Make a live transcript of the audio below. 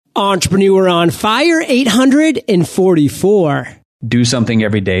Entrepreneur on Fire 844. Do something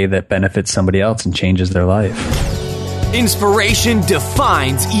every day that benefits somebody else and changes their life. Inspiration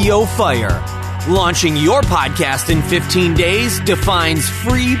defines EO Fire. Launching your podcast in 15 days defines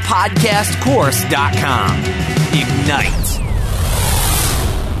freepodcastcourse.com. Ignite.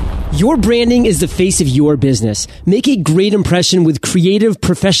 Your branding is the face of your business. Make a great impression with creative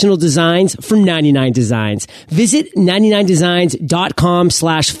professional designs from 99 Designs. Visit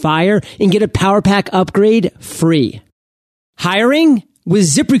 99designs.com/fire and get a Power Pack upgrade free. Hiring? With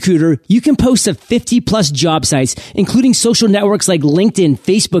ZipRecruiter, you can post to 50+ job sites, including social networks like LinkedIn,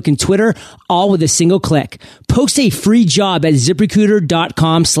 Facebook, and Twitter, all with a single click. Post a free job at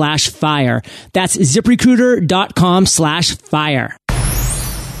ZipRecruiter.com/fire. That's ZipRecruiter.com/fire.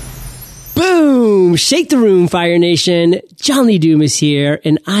 Boom! Shake the room, Fire Nation. John Lee Doom is here,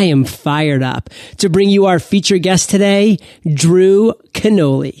 and I am fired up to bring you our featured guest today, Drew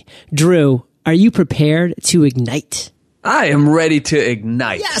Canole. Drew, are you prepared to ignite? I am ready to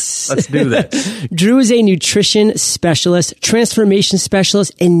ignite. Yes! Let's do this. Drew is a nutrition specialist, transformation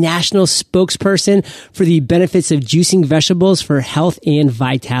specialist, and national spokesperson for the benefits of juicing vegetables for health and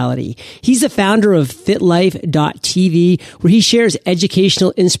vitality. He's the founder of FitLife.tv, where he shares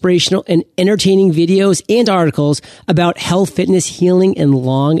educational, inspirational, and entertaining videos and articles about health, fitness, healing, and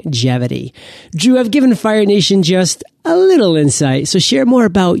longevity. Drew, I've given Fire Nation just a little insight, so share more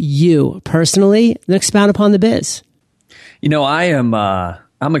about you personally, then expound upon the biz. You know,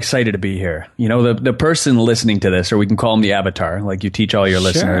 I'm excited to be here. You know, the person listening to this, or we can call him the avatar, like you teach all your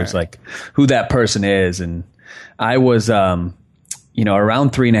listeners, like who that person is. And I was, around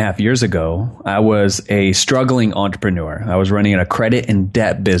 3.5 years ago, I was a struggling entrepreneur. I was running a credit and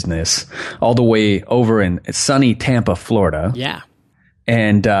debt business all the way over in sunny Tampa, Florida. Yeah.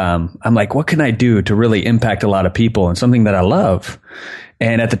 And I'm like, what can I do to really impact a lot of people and something that I love?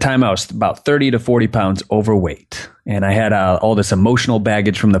 And at the time, I was about 30 to 40 pounds overweight. And I had all this emotional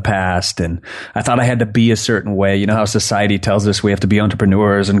baggage from the past. And I thought I had to be a certain way. You know how society tells us we have to be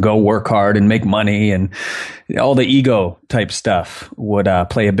entrepreneurs and go work hard and make money. And all the ego type stuff would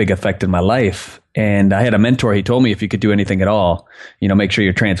play a big effect in my life. And I had a mentor. He told me if you could do anything at all, make sure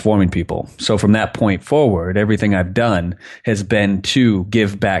you're transforming people. So from that point forward, everything I've done has been to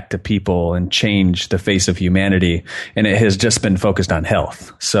give back to people and change the face of humanity. And it has just been focused on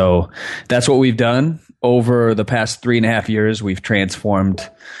health. So that's what we've done over the past 3.5 years. We've transformed.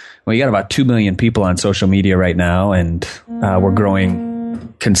 Well, you got about 2 million people on social media right now, and we're growing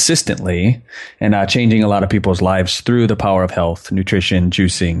consistently and changing a lot of people's lives through the power of health, nutrition,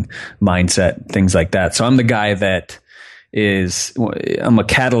 juicing, mindset, things like that. So I'm the guy that I'm a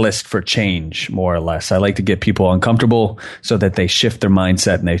catalyst for change, more or less. I like to get people uncomfortable so that they shift their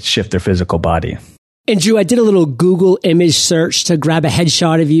mindset and they shift their physical body. And Drew, I did a little Google image search to grab a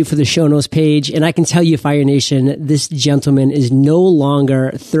headshot of you for the show notes page. And I can tell you, Fire Nation, this gentleman is no longer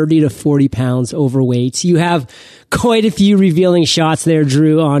 30 to 40 pounds overweight. You have quite a few revealing shots there,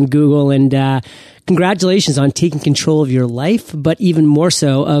 Drew, on Google. And congratulations on taking control of your life, but even more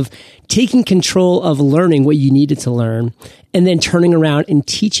so of taking control of learning what you needed to learn and then turning around and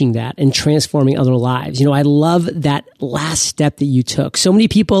teaching that and transforming other lives. I love that last step that you took. So many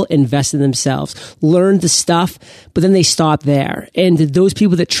people invest in themselves, learn the stuff, but then they stop there. And those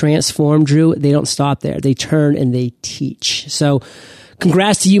people that transform, Drew, they don't stop there. They turn and they teach. So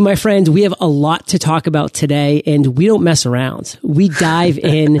congrats to you, my friend. We have a lot to talk about today, and we don't mess around. We dive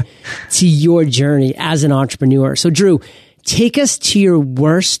in to your journey as an entrepreneur. So Drew, take us to your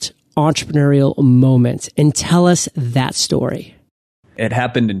worst entrepreneurial moment and tell us that story. It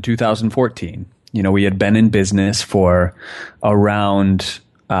happened in 2014. We had been in business for around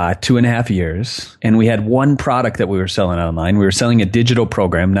 2.5 years, and we had one product that we were selling online. We were selling a digital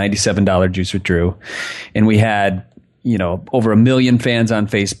program, $97 Juice with Drew, and we had over 1 million fans on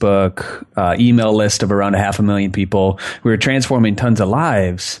Facebook, email list of around 500,000 people. We were transforming tons of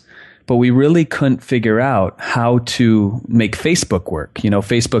lives, but we really couldn't figure out how to make Facebook work.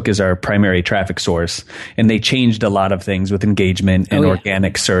 Facebook is our primary traffic source, and they changed a lot of things with engagement and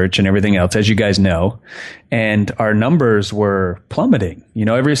organic search and everything else, as you guys know. And our numbers were plummeting.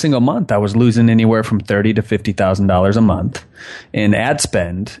 Every single month I was losing anywhere from $30,000 to $50,000 a month in ad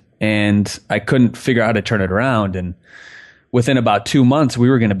spend, and I couldn't figure out how to turn it around. And within about 2 months, we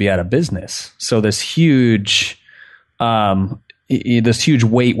were going to be out of business. So this huge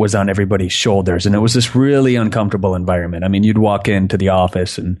weight was on everybody's shoulders, and it was this really uncomfortable environment. I mean, you'd walk into the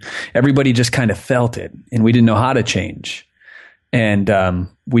office and everybody just kind of felt it, and we didn't know how to change. And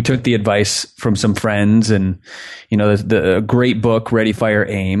we took the advice from some friends, and the great book, Ready, Fire,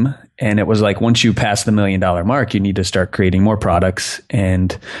 Aim. And it was like, once you pass the $1 million mark, you need to start creating more products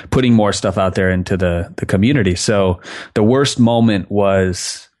and putting more stuff out there into the community. So the worst moment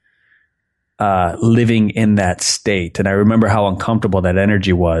was living in that state. And I remember how uncomfortable that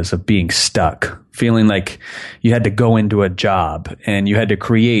energy was of being stuck, feeling like you had to go into a job and you had to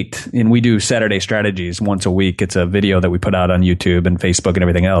create. And we do Saturday Strategies once a week. It's a video that we put out on YouTube and Facebook and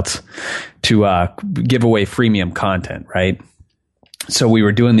everything else to give away freemium content, right? So we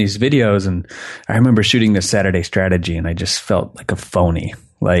were doing these videos, and I remember shooting this Saturday Strategy, and I just felt like a phony.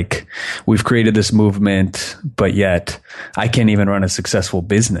 Like, we've created this movement, but yet I can't even run a successful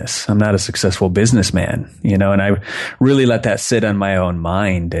business. I'm not a successful businessman, and I really let that sit on my own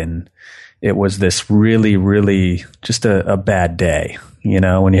mind. And it was this really, really just a bad day,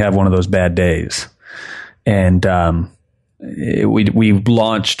 when you have one of those bad days. And we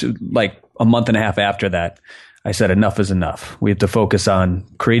launched like a month and a half after that. I said, enough is enough. We have to focus on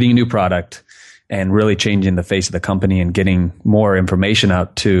creating a new product and really changing the face of the company and getting more information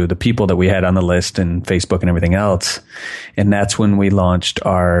out to the people that we had on the list and Facebook and everything else. And that's when we launched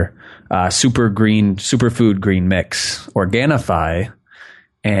our superfood green mix, Organifi.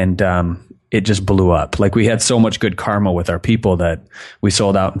 And it just blew up. Like, we had so much good karma with our people that we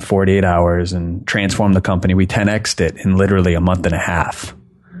sold out in 48 hours and transformed the company. We 10x'd it in literally a month and a half.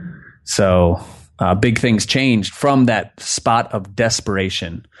 So big things changed from that spot of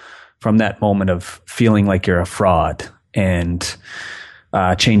desperation, from that moment of feeling like you're a fraud, and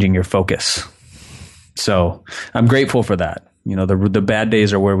changing your focus. So I'm grateful for that. The bad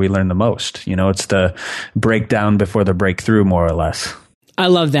days are where we learn the most. It's the breakdown before the breakthrough, more or less. I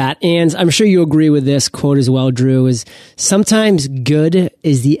love that. And I'm sure you agree with this quote as well, Drew, is sometimes good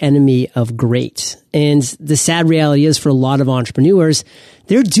is the enemy of great. And the sad reality is, for a lot of entrepreneurs,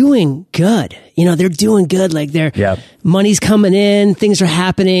 they're doing good. They're doing good. Like, money's coming in, things are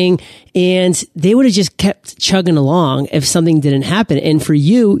happening, and they would have just kept chugging along if something didn't happen. And for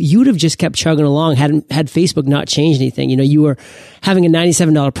you, you would have just kept chugging along had Facebook not changed anything. You were having a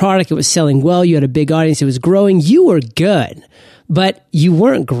 $97 product. It was selling well. You had a big audience. It was growing. You were good. But you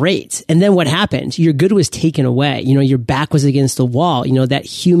weren't great. And then what happened? Your good was taken away. Your back was against the wall. That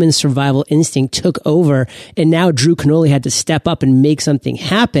human survival instinct took over. And now Drew Canole had to step up and make something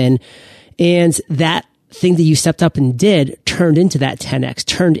happen. And that thing that you stepped up and did turned into that 10x,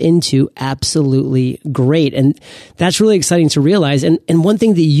 turned into absolutely great. And that's really exciting to realize. And one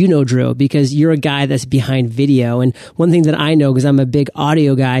thing that Drew, because you're a guy that's behind video, and one thing that I know, because I'm a big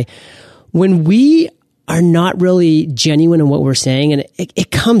audio guy, when we are not really genuine in what we're saying, and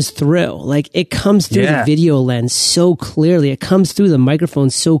it comes through. Like, it comes through the video lens so clearly. It comes through the microphone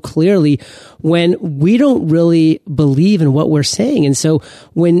so clearly when we don't really believe in what we're saying. And so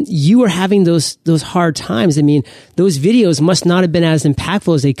when you are having those hard times, those videos must not have been as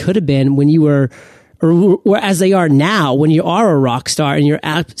impactful as they could have been when you were, or as they are now, when you are a rock star and you're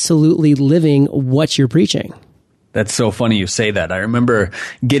absolutely living what you're preaching. That's so funny you say that. I remember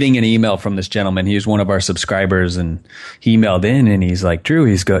getting an email from this gentleman. He was one of our subscribers, and he emailed in, and he's like, Drew,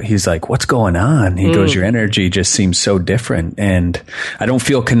 he's like, what's going on? He goes, your energy just seems so different, and I don't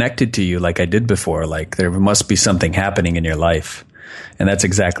feel connected to you like I did before. Like, there must be something happening in your life. And that's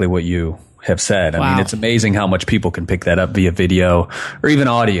exactly what you have said. Wow. I mean, it's amazing how much people can pick that up via video or even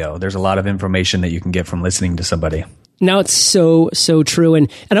audio. There's a lot of information that you can get from listening to somebody. Now, it's so true.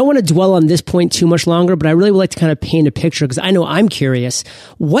 And I don't want to dwell on this point too much longer, but I really would like to kind of paint a picture, because I know I'm curious.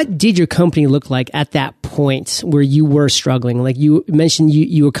 What did your company look like at that point where you were struggling? Like, you mentioned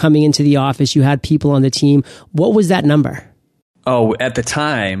you were coming into the office, you had people on the team. What was that number? Oh, at the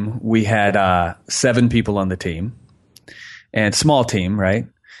time, we had 7 people on the team, and small team, right?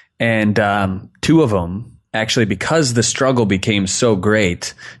 And 2 of them, actually, because the struggle became so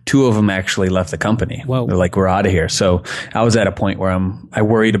great, 2 of them actually left the company. Whoa. They're like, we're out of here. So I was at a point where I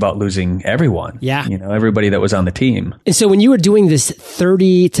worried about losing everyone. Yeah. Everybody that was on the team. And so when you were doing this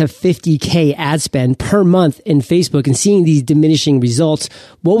 30 to 50K ad spend per month in Facebook and seeing these diminishing results,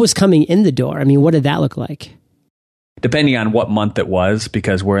 what was coming in the door? What did that look like? Depending on what month it was,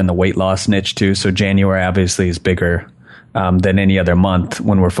 because we're in the weight loss niche too. So January obviously is bigger than any other month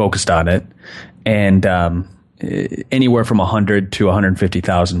when we're focused on it. And anywhere from 100 to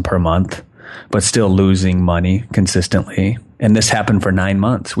 150,000 per month, but still losing money consistently. And this happened for 9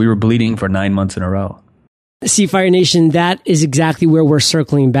 months. We were bleeding for 9 months in a row. See, Fire Nation, that is exactly where we're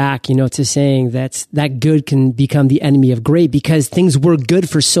circling back, to saying that good can become the enemy of great, because things were good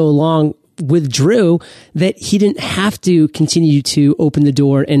for so long with Drew that he didn't have to continue to open the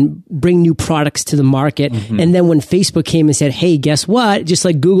door and bring new products to the market. Mm-hmm. And then when Facebook came and said, hey, guess what? Just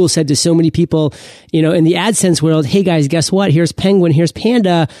like Google said to so many people, in the AdSense world, hey guys, guess what? Here's Penguin, here's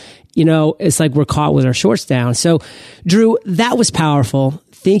Panda. it's like we're caught with our shorts down. So Drew, that was powerful.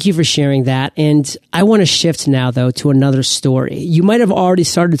 Thank you for sharing that. And I want to shift now, though, to another story. You might have already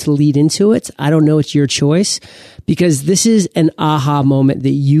started to lead into it. I don't know. It's your choice, because this is an aha moment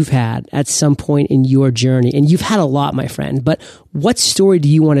that you've had at some point in your journey. And you've had a lot, my friend. But what story do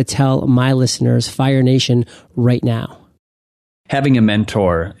you want to tell my listeners, Fire Nation, right now? Having a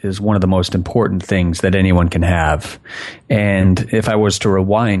mentor is one of the most important things that anyone can have. And if I was to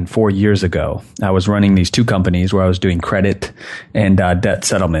rewind 4 years ago, I was running these two companies where I was doing credit and debt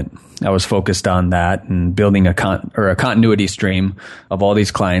settlement. I was focused on that and building a continuity stream of all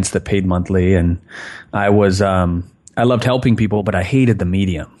these clients that paid monthly. And I loved helping people, but I hated the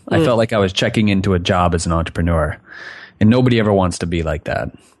medium. I felt like I was checking into a job as an entrepreneur. And nobody ever wants to be like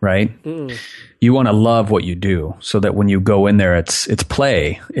that, right? You want to love what you do so that when you go in there, it's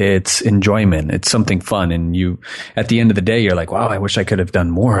play, it's enjoyment, it's something fun. And at the end of the day, you're like, wow, I wish I could have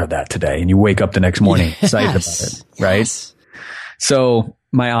done more of that today. And you wake up the next morning excited about it, right? Yes. So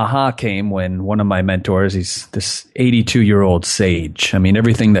my aha came when one of my mentors, he's this 82-year-old sage. I mean,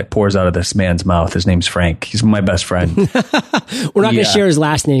 everything that pours out of this man's mouth, his name's Frank. He's my best friend. We're not going to share his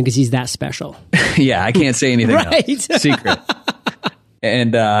last name because he's that special. Yeah, I can't say anything else. Secret.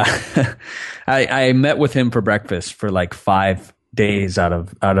 And I met with him for breakfast for like 5 days out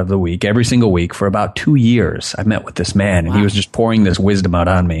of the week, every single week for about 2 years. I met with this man, and he was just pouring this wisdom out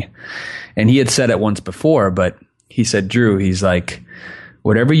on me. And he had said it once before, but he said, Drew, he's like,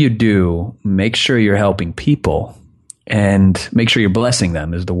 whatever you do, make sure you're helping people and make sure you're blessing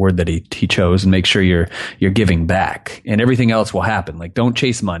them is the word that he chose, and make sure you're giving back, and everything else will happen. Like, don't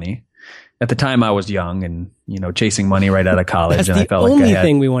chase money. At the time I was young and, chasing money right out of college. That's and the I felt only like I had,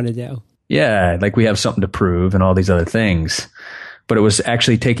 thing we want to do. Yeah. Like we have something to prove and all these other things, but it was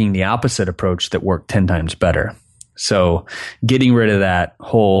actually taking the opposite approach that worked 10 times better. So getting rid of that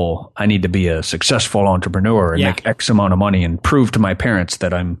whole, I need to be a successful entrepreneur and make X amount of money and prove to my parents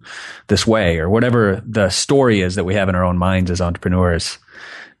that I'm this way, or whatever the story is that we have in our own minds as entrepreneurs.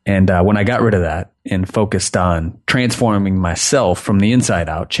 And when I got rid of that and focused on transforming myself from the inside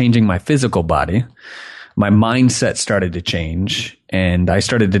out, changing my physical body, my mindset started to change. And I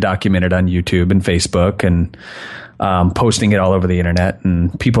started to document it on YouTube and Facebook and posting it all over the internet.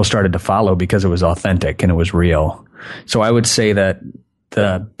 And people started to follow because it was authentic and it was real. So I would say that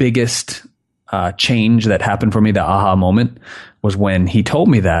the biggest change that happened for me, the aha moment, was when he told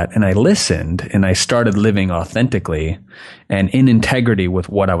me that, and I listened, and I started living authentically and in integrity with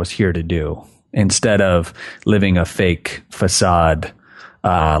what I was here to do, instead of living a fake facade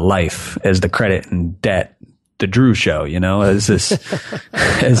life as the credit and debt, the Drew show, as this,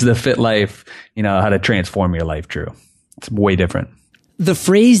 as the fit life, how to transform your life, Drew. It's way different. The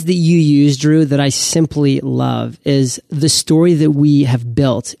phrase that you use, Drew, that I simply love is the story that we have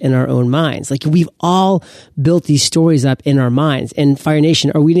built in our own minds. Like, we've all built these stories up in our minds. And Fire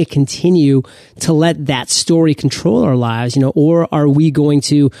Nation, are we going to continue to let that story control our lives, or are we going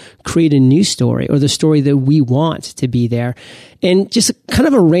to create a new story, or the story that we want to be there? And just kind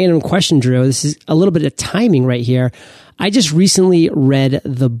of a random question, Drew. This is a little bit of timing right here. I just recently read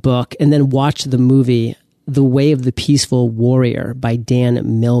the book and then watched the movie The Way of the Peaceful Warrior by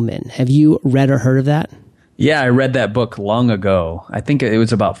Dan Millman. Have you read or heard of that? Yeah, I read that book long ago. I think it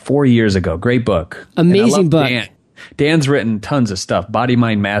was about 4 years ago. Great book. Amazing book. Dan's written tons of stuff. Body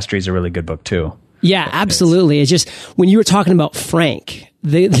Mind Mastery is a really good book too. Yeah, absolutely. It's just, when you were talking about Frank,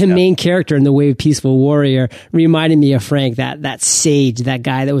 the main character in The Way of Peaceful Warrior reminded me of Frank, that sage, that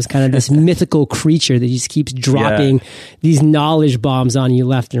guy that was kind of this mythical creature that just keeps dropping these knowledge bombs on you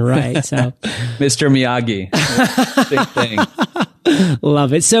left and right. So, Mr. Miyagi, same thing.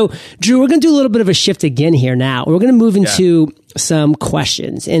 Love it. So, Drew, we're going to do a little bit of a shift again here now. We're going to move into some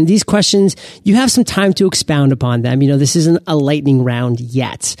questions. And these questions, you have some time to expound upon them. This isn't a lightning round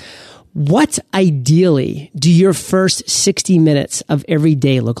yet. What ideally do your first 60 minutes of every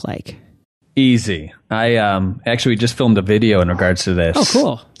day look like? Easy. I actually just filmed a video in regards to this. Oh,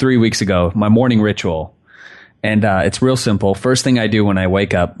 cool. 3 weeks ago, my morning ritual. And it's real simple. First thing I do when I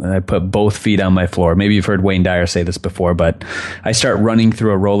wake up, and I put both feet on my floor. Maybe you've heard Wayne Dyer say this before, but I start running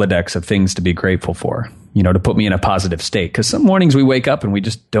through a Rolodex of things to be grateful for, to put me in a positive state. Because some mornings we wake up and we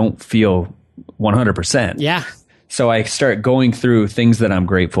just don't feel 100%. Yeah. So I start going through things that I'm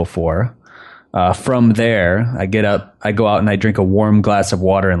grateful for. From there, I get up, I go out and I drink a warm glass of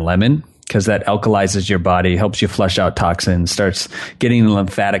water and lemon, because that alkalizes your body, helps you flush out toxins, starts getting the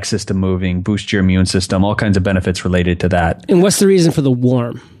lymphatic system moving, boosts your immune system, all kinds of benefits related to that. And what's the reason for the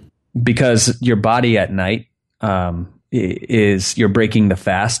warm? Because your body at night you're breaking the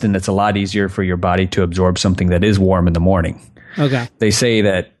fast, and it's a lot easier for your body to absorb something that is warm in the morning. Okay. They say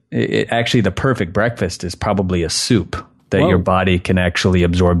that actually the perfect breakfast is probably a soup that your body can actually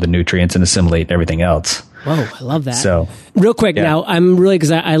absorb the nutrients and assimilate and everything else. Whoa, I love that. So, real quick now, I'm really,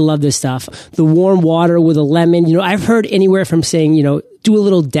 because I love this stuff. The warm water with a lemon, I've heard anywhere from saying, do a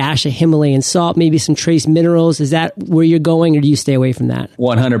little dash of Himalayan salt, maybe some trace minerals. Is that where you're going, or do you stay away from that?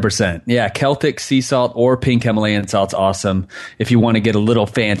 100%. Yeah, Celtic sea salt or pink Himalayan salt's awesome. If you want to get a little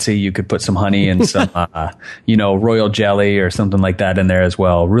fancy, you could put some honey and some, royal jelly or something like that in there as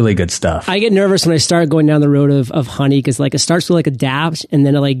well. Really good stuff. I get nervous when I start going down the road of honey, because it starts with a dash, and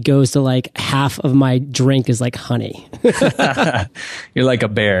then it goes to half of my drink is honey. You're like a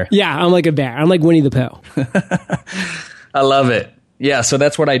bear. Yeah, I'm like a bear. I'm like Winnie the Pooh. I love it. Yeah, so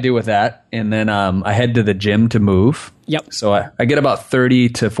that's what I do with that. And then I head to the gym to move. Yep. So I get about 30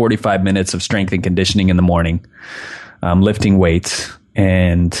 to 45 minutes of strength and conditioning in the morning, lifting weights.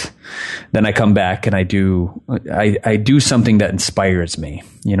 And then I come back and I do something that inspires me.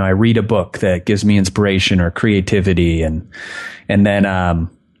 I read a book that gives me inspiration or creativity. And then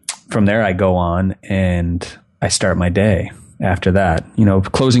from there I go on and I start my day. After that,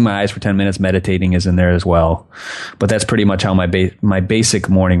 closing my eyes for 10 minutes, meditating is in there as well. But that's pretty much how my basic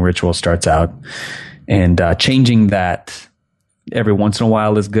morning ritual starts out. And changing that every once in a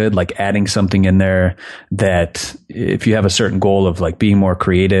while is good, like adding something in there that if you have a certain goal of being more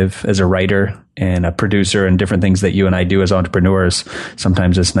creative as a writer and a producer and different things that you and I do as entrepreneurs,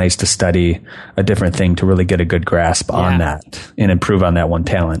 sometimes it's nice to study a different thing to really get a good grasp on that and improve on that one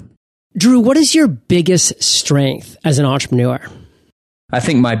talent. Drew, what is your biggest strength as an entrepreneur? I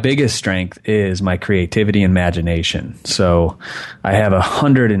think my biggest strength is my creativity and imagination. So I have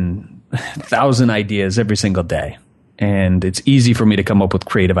 100,000 ideas every single day. And it's easy for me to come up with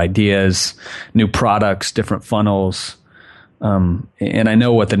creative ideas, new products, different funnels. And I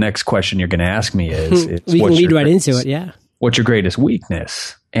know what the next question you're going to ask me is. We can lead right into it, yeah. What's your greatest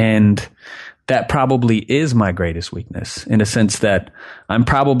weakness? And that probably is my greatest weakness, in a sense that I'm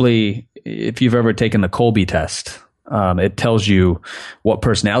probably, if you've ever taken the Colby test, it tells you what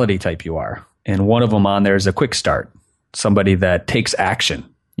personality type you are. And one of them on there is a quick start, somebody that takes action,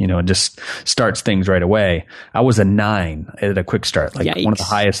 just starts things right away. I was a 9 at a quick start, Yikes. One of the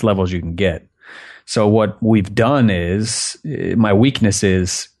highest levels you can get. So what we've done is, my weakness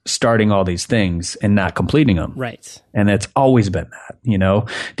is starting all these things and not completing them. Right. And it's always been that,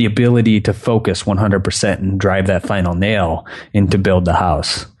 the ability to focus 100% and drive that final nail and to build the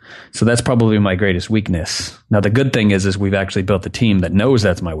house. So that's probably my greatest weakness. Now, the good thing is we've actually built a team that knows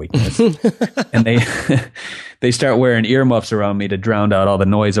that's my weakness. And they start wearing earmuffs around me to drown out all the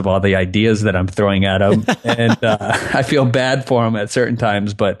noise of all the ideas that I'm throwing at them. And I feel bad for them at certain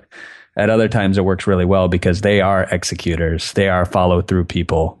times, but at other times it works really well because they are executors. They are follow through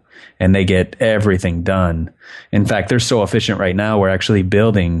people and they get everything done. In fact, they're so efficient right now. We're actually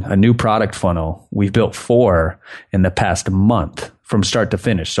building a new product funnel. We've built 4 in the past month from start to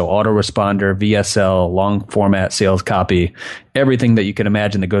finish. So autoresponder, VSL, long format sales copy, everything that you can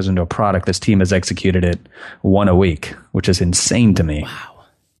imagine that goes into a product. This team has executed it 1 a week, which is insane to me. Wow.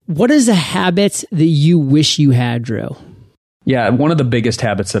 What is a habit that you wish you had, Drew? Yeah, one of the biggest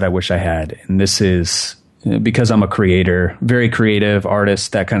habits that I wish I had, and this is because I'm a creator, very creative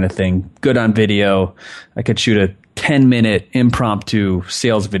artist, that kind of thing, good on video. I could shoot a 10-minute impromptu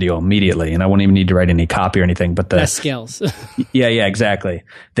sales video immediately, and I won't even need to write any copy or anything. But that's skills. Yeah, exactly.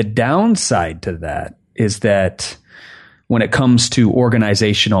 The downside to that is that when it comes to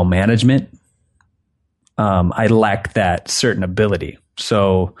organizational management, I lack that certain ability.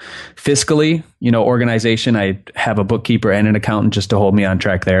 So fiscally, organization, I have a bookkeeper and an accountant just to hold me on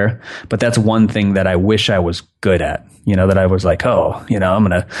track there. But that's one thing that I wish I was good at, that I was like, I'm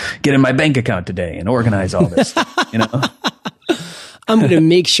going to get in my bank account today and organize all this, I'm going to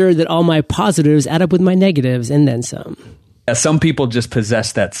make sure that all my positives add up with my negatives and then some. Yeah, some people just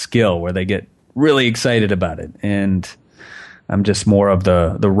possess that skill where they get really excited about it. And I'm just more of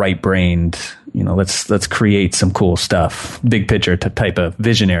the right-brained, let's create some cool stuff, big picture type of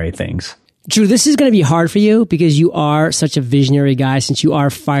visionary things. Drew, this is going to be hard for you because you are such a visionary guy, since you are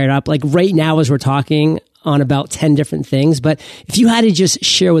fired up. Like right now as we're talking on about 10 different things. But if you had to just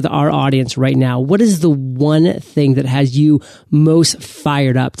share with our audience right now, what is the one thing that has you most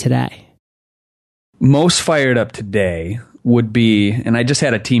fired up today? Most fired up today would be, and I just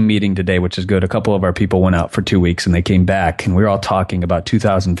had a team meeting today, which is good. A couple of our people went out for 2 weeks and they came back and we were all talking about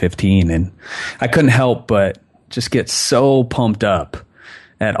 2015, and I couldn't help but just get so pumped up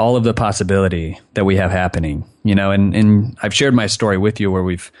at all of the possibility that we have happening, and I've shared my story with you where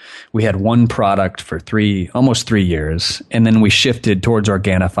we had one product for almost 3 years. And then we shifted towards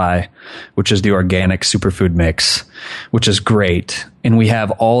Organifi, which is the organic superfood mix, which is great. And we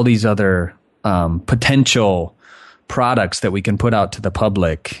have all these other potential products that we can put out to the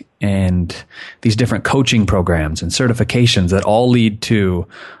public, and these different coaching programs and certifications that all lead to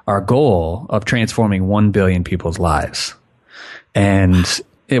our goal of transforming 1 billion people's lives. And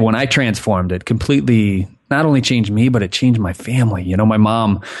when I transformed, it completely not only changed me, but it changed my family. My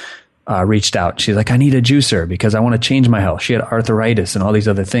mom reached out. She's like, I need a juicer because I want to change my health. She had arthritis and all these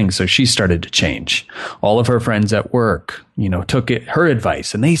other things. So she started to change. All of her friends at work, took her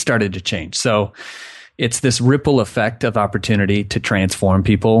advice and they started to change. So it's this ripple effect of opportunity to transform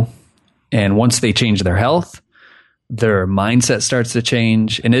people. And once they change their health, their mindset starts to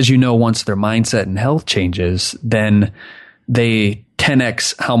change. And as you know, once their mindset and health changes, then they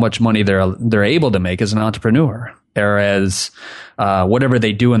 10x how much money they're able to make as an entrepreneur, or as whatever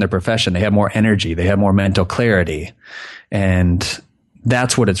they do in their profession. They have more energy, they have more mental clarity, and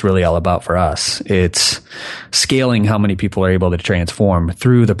that's what it's really all about for us. It's scaling how many people are able to transform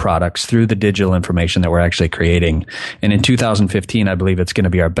through the products, through the digital information that we're actually creating. And in 2015, I believe it's going to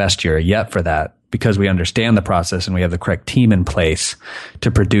be our best year yet for that, because we understand the process and we have the correct team in place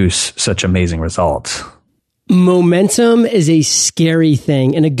to produce such amazing results. Momentum is a scary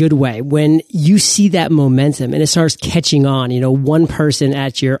thing in a good way. When you see that momentum and it starts catching on, one person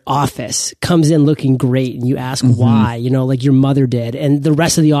at your office comes in looking great and you ask why, like your mother did, and the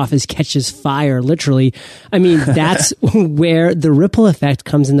rest of the office catches fire, literally. I mean, that's where the ripple effect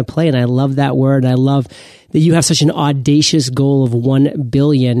comes into play. And I love that word. I love that you have such an audacious goal of 1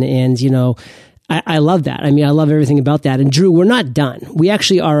 billion. And, I love that. I mean, I love everything about that. And Drew, we're not done. We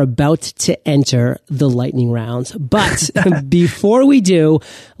actually are about to enter the lightning round. But before we do,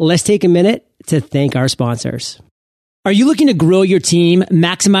 let's take a minute to thank our sponsors. Are you looking to grow your team,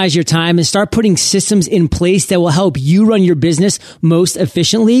 maximize your time, and start putting systems in place that will help you run your business most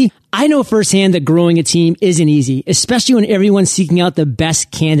efficiently? I know firsthand that growing a team isn't easy, especially when everyone's seeking out the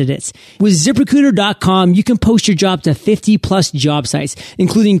best candidates. With ZipRecruiter.com, you can post your job to 50 plus job sites,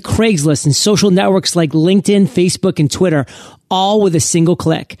 including Craigslist and social networks like LinkedIn, Facebook, and Twitter, all with a single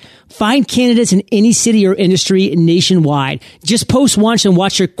click. Find candidates in any city or industry nationwide. Just post once and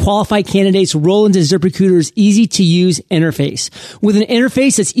watch your qualified candidates roll into ZipRecruiter's easy-to-use interface. With an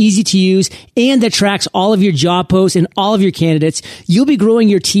interface that's easy to use and that tracks all of your job posts and all of your candidates, you'll be growing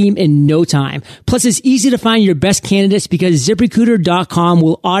your team in no time. Plus, it's easy to find your best candidates because ZipRecruiter.com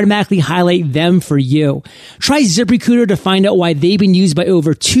will automatically highlight them for you. Try ZipRecruiter to find out why they've been used by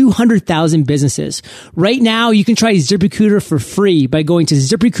over 200,000 businesses. Right now, you can try ZipRecruiter for free by going to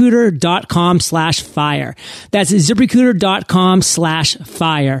ZipRecruiter.com/fire. That's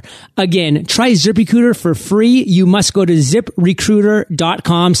ZipRecruiter.com/fire. Again, try ZipRecruiter for free. You must go to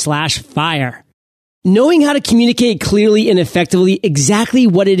ZipRecruiter.com/fire. Knowing how to communicate clearly and effectively exactly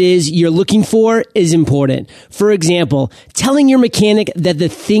what it is you're looking for is important. For example, telling your mechanic that the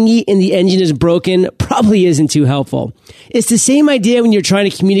thingy in the engine is broken probably isn't too helpful. It's the same idea when you're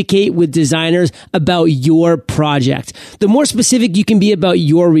trying to communicate with designers about your project. The more specific you can be about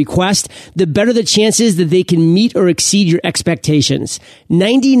your request, the better the chances that they can meet or exceed your expectations.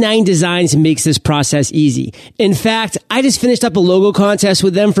 99 Designs makes this process easy. In fact, I just finished up a logo contest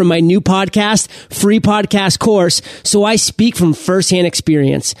with them for my new podcast, free podcast course, so I speak from firsthand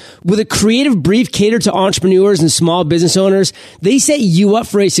experience. With a creative brief catered to entrepreneurs and small business owners, they set you up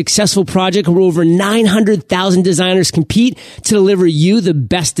for a successful project where over 900,000 designers compete to deliver you the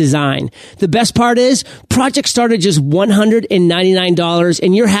best design. The best part is, projects start at just $199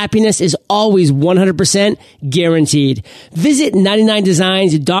 and your happiness is always 100% guaranteed. Visit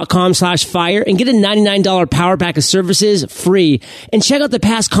 99designs.com/fire and get a $99 power pack of services free. And check out the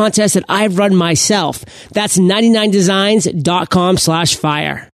past contests that I've run myself. That's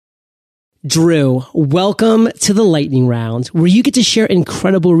 99designs.com/fire. Drew, welcome to the lightning round, where you get to share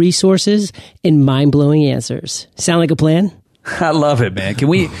incredible resources and mind-blowing answers. Sound like a plan? I love it, man.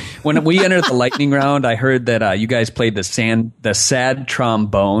 When we entered the lightning round, I heard that you guys played the sad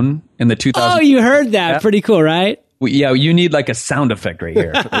trombone in the 2000. Oh, you heard that? Yeah. Pretty cool, right? Yeah, you need like a sound effect right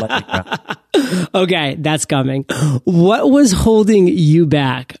here for the lightning round. Okay, that's coming. What was holding you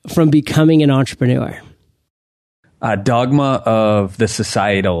back from becoming an entrepreneur? Dogma of the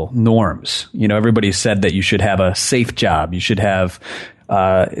societal norms. Everybody said that you should have a safe job. You should have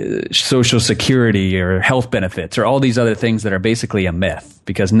social security or health benefits or all these other things that are basically a myth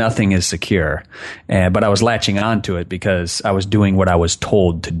because nothing is secure. But I was latching onto it because I was doing what I was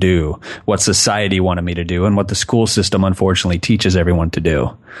told to do, what society wanted me to do, and what the school system unfortunately teaches everyone to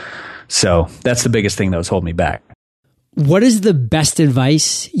do. So that's the biggest thing that was holding me back. What is the best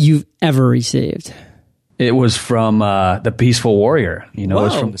advice you've ever received? It was from the peaceful warrior. It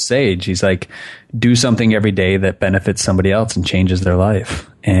was from the sage. He's like, do something every day that benefits somebody else and changes their life.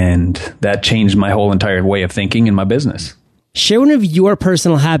 And that changed my whole entire way of thinking in my business. Share one of your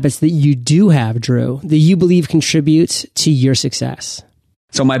personal habits that you do have, Drew, that you believe contributes to your success.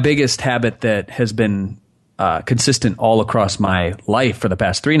 So my biggest habit that has been consistent all across my life for the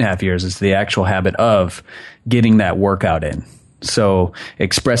past 3.5 years is the actual habit of getting that workout in. So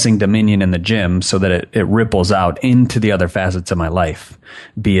expressing dominion in the gym so that it ripples out into the other facets of my life,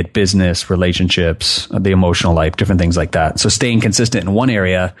 be it business, relationships, the emotional life, different things like that. So staying consistent in one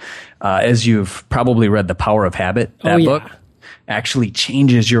area, as you've probably read The Power of Habit, that book actually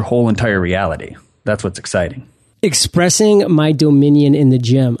changes your whole entire reality. That's what's exciting. Expressing my dominion in the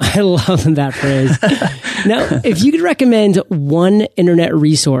gym. I love that phrase. Now, if you could recommend one internet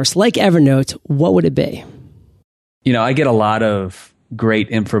resource like Evernote, what would it be? I get a lot of great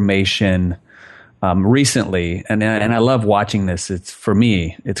information recently, and I love watching this. For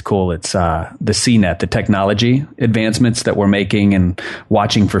me, it's cool. It's the CNET, the technology advancements that we're making, and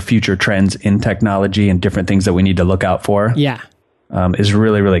watching for future trends in technology and different things that we need to look out for. Yeah, is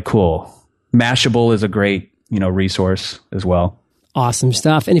really, really cool. Mashable is a great resource as well. Awesome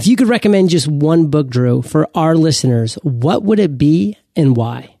stuff. And if you could recommend just one book, Drew, for our listeners, what would it be and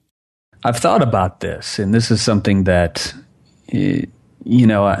why? I've thought about this, and this is something that, I'm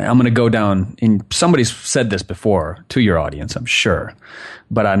going to go down, and somebody's said this before to your audience, I'm sure,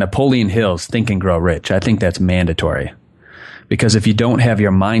 but Napoleon Hill's Think and Grow Rich, I think that's mandatory. Because if you don't have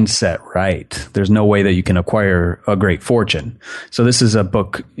your mindset right, there's no way that you can acquire a great fortune. So this is a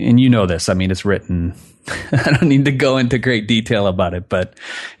book, and this, it's written, I don't need to go into great detail about it, but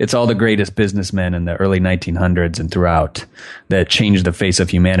it's all the greatest businessmen in the early 1900s and throughout that changed the face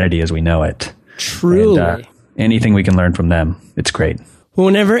of humanity as we know it. Truly. And, anything we can learn from them, it's great. Well,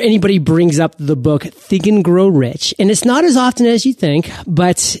 whenever anybody brings up the book Think and Grow Rich, and it's not as often as you think,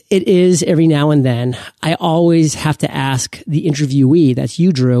 but it is every now and then, I always have to ask the interviewee, that's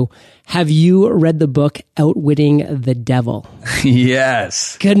you, Drew, have you read the book Outwitting the Devil?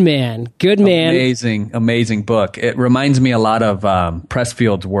 Yes. Good man. Good man. Amazing book. It reminds me a lot of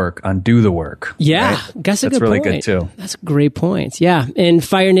Pressfield's work on Do the Work. Yeah. Right? That's really good too. That's a great point. Yeah. And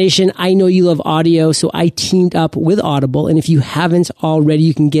Fire Nation, I know you love audio, so I teamed up with Audible. And if you haven't already,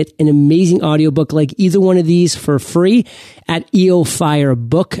 you can get an amazing audiobook like either one of these for free at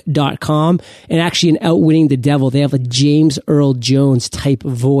eofirebook.com. And actually in Outwitting the Devil, they have a James Earl Jones type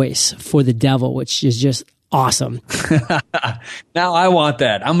voice for the devil, which is just awesome. Now I want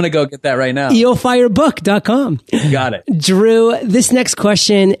that. I'm going to go get that right now. eofirebook.com. Got it. Drew, this next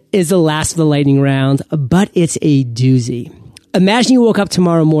question is the last of the lightning round, but it's a doozy. Imagine you woke up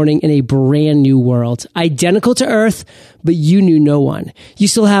tomorrow morning in a brand new world, identical to Earth, but you knew no one. You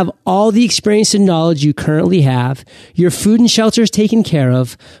still have all the experience and knowledge you currently have. Your food and shelter is taken care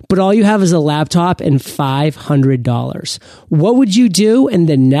of, but all you have is a laptop and $500. What would you do in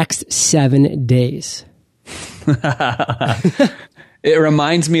the next 7 days? It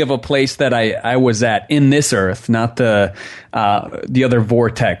reminds me of a place that I was at in this Earth, not the other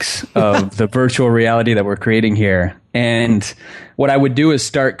vortex of the virtual reality that we're creating here. And what I would do is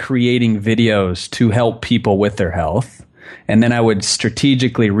start creating videos to help people with their health. And then I would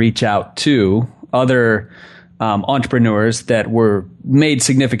strategically reach out to other entrepreneurs that were made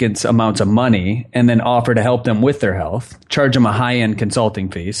significant amounts of money and then offer to help them with their health, charge them a high-end consulting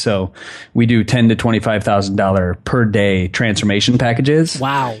fee. So we do $10,000 to $25,000 per day transformation packages.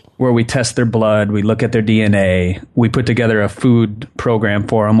 Wow. Where we test their blood, we look at their DNA, we put together a food program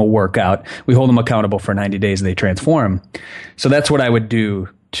for them, a workout. We hold them accountable for 90 days and they transform. So that's what I would do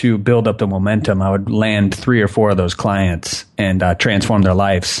to build up the momentum. I would land 3 or 4 of those clients and transform their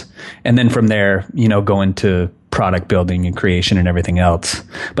lives. And then from there, go into product building and creation and everything else.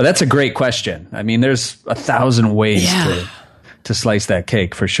 But that's a great question. There's 1,000 ways to slice that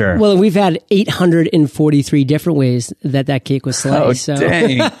cake for sure. Well, we've had 843 different ways that cake was sliced. Oh,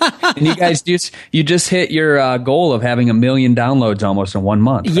 dang. And you guys, you just hit your goal of having 1 million downloads almost in 1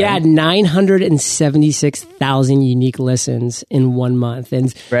 month. Right? Yeah, 976,000 unique listens in 1 month.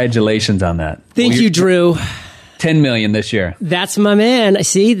 And congratulations on that. Thank you, Drew. 10 million this year. That's my man.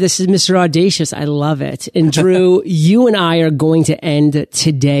 See, this is Mr. Audacious. I love it. And Drew, you and I are going to end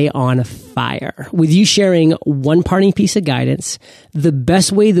today on fire with you sharing one parting piece of guidance, the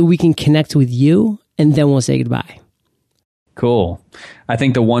best way that we can connect with you, and then we'll say goodbye. Cool. I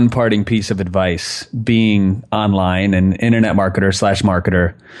think the one parting piece of advice being online and internet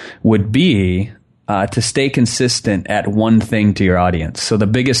marketer would be to stay consistent at one thing to your audience. So the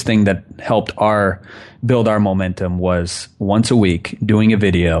biggest thing that helped build our momentum was once a week doing a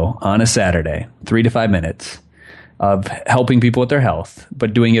video on a Saturday, 3 to 5 minutes of helping people with their health,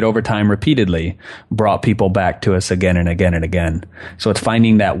 but doing it over time repeatedly brought people back to us again and again and again. So it's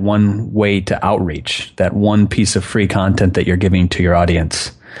finding that one way to outreach, that one piece of free content that you're giving to your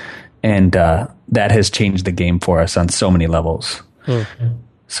audience. And that has changed the game for us on so many levels. Mm-hmm.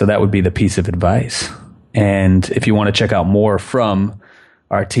 So that would be the piece of advice. And if you want to check out more from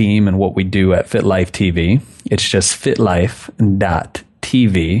our team and what we do at FitLife TV, it's just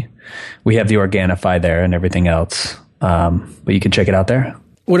fitlife.tv. We have the Organifi there and everything else. But you can check it out there.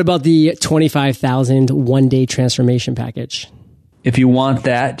 What about the 25,000 one-day transformation package? If you want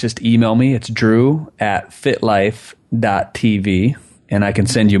that, just email me. It's drew@fitlife.tv. And I can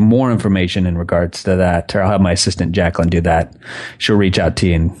send you more information in regards to that, or I'll have my assistant Jacqueline do that. She'll reach out to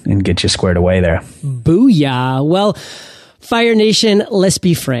you and get you squared away there. Booyah. Well, Fire Nation, let's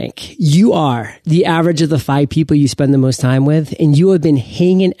be frank. You are the average of the 5 people you spend the most time with, and you have been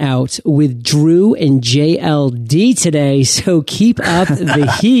hanging out with Drew and JLD today. So keep up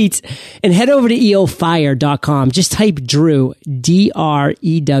the heat and head over to eofire.com. Just type Drew,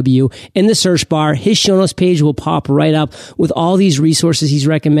 D-R-E-W, in the search bar. His show notes page will pop right up with all these resources he's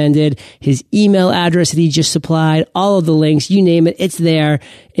recommended, his email address that he just supplied, all of the links, you name it, it's there.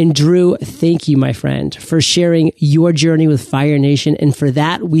 And Drew, thank you, my friend, for sharing your journey with Fire Nation. And for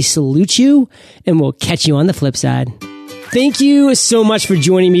that, we salute you, and we'll catch you on the flip side. Thank you so much for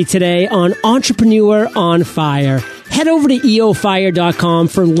joining me today on Entrepreneur on Fire. Head over to eofire.com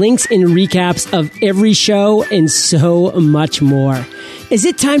for links and recaps of every show and so much more. Is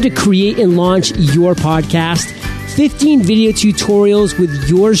it time to create and launch your podcast? 15 video tutorials with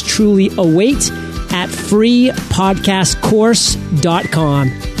yours truly await at freepodcastcourse.com.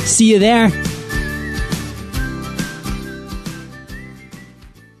 See you there.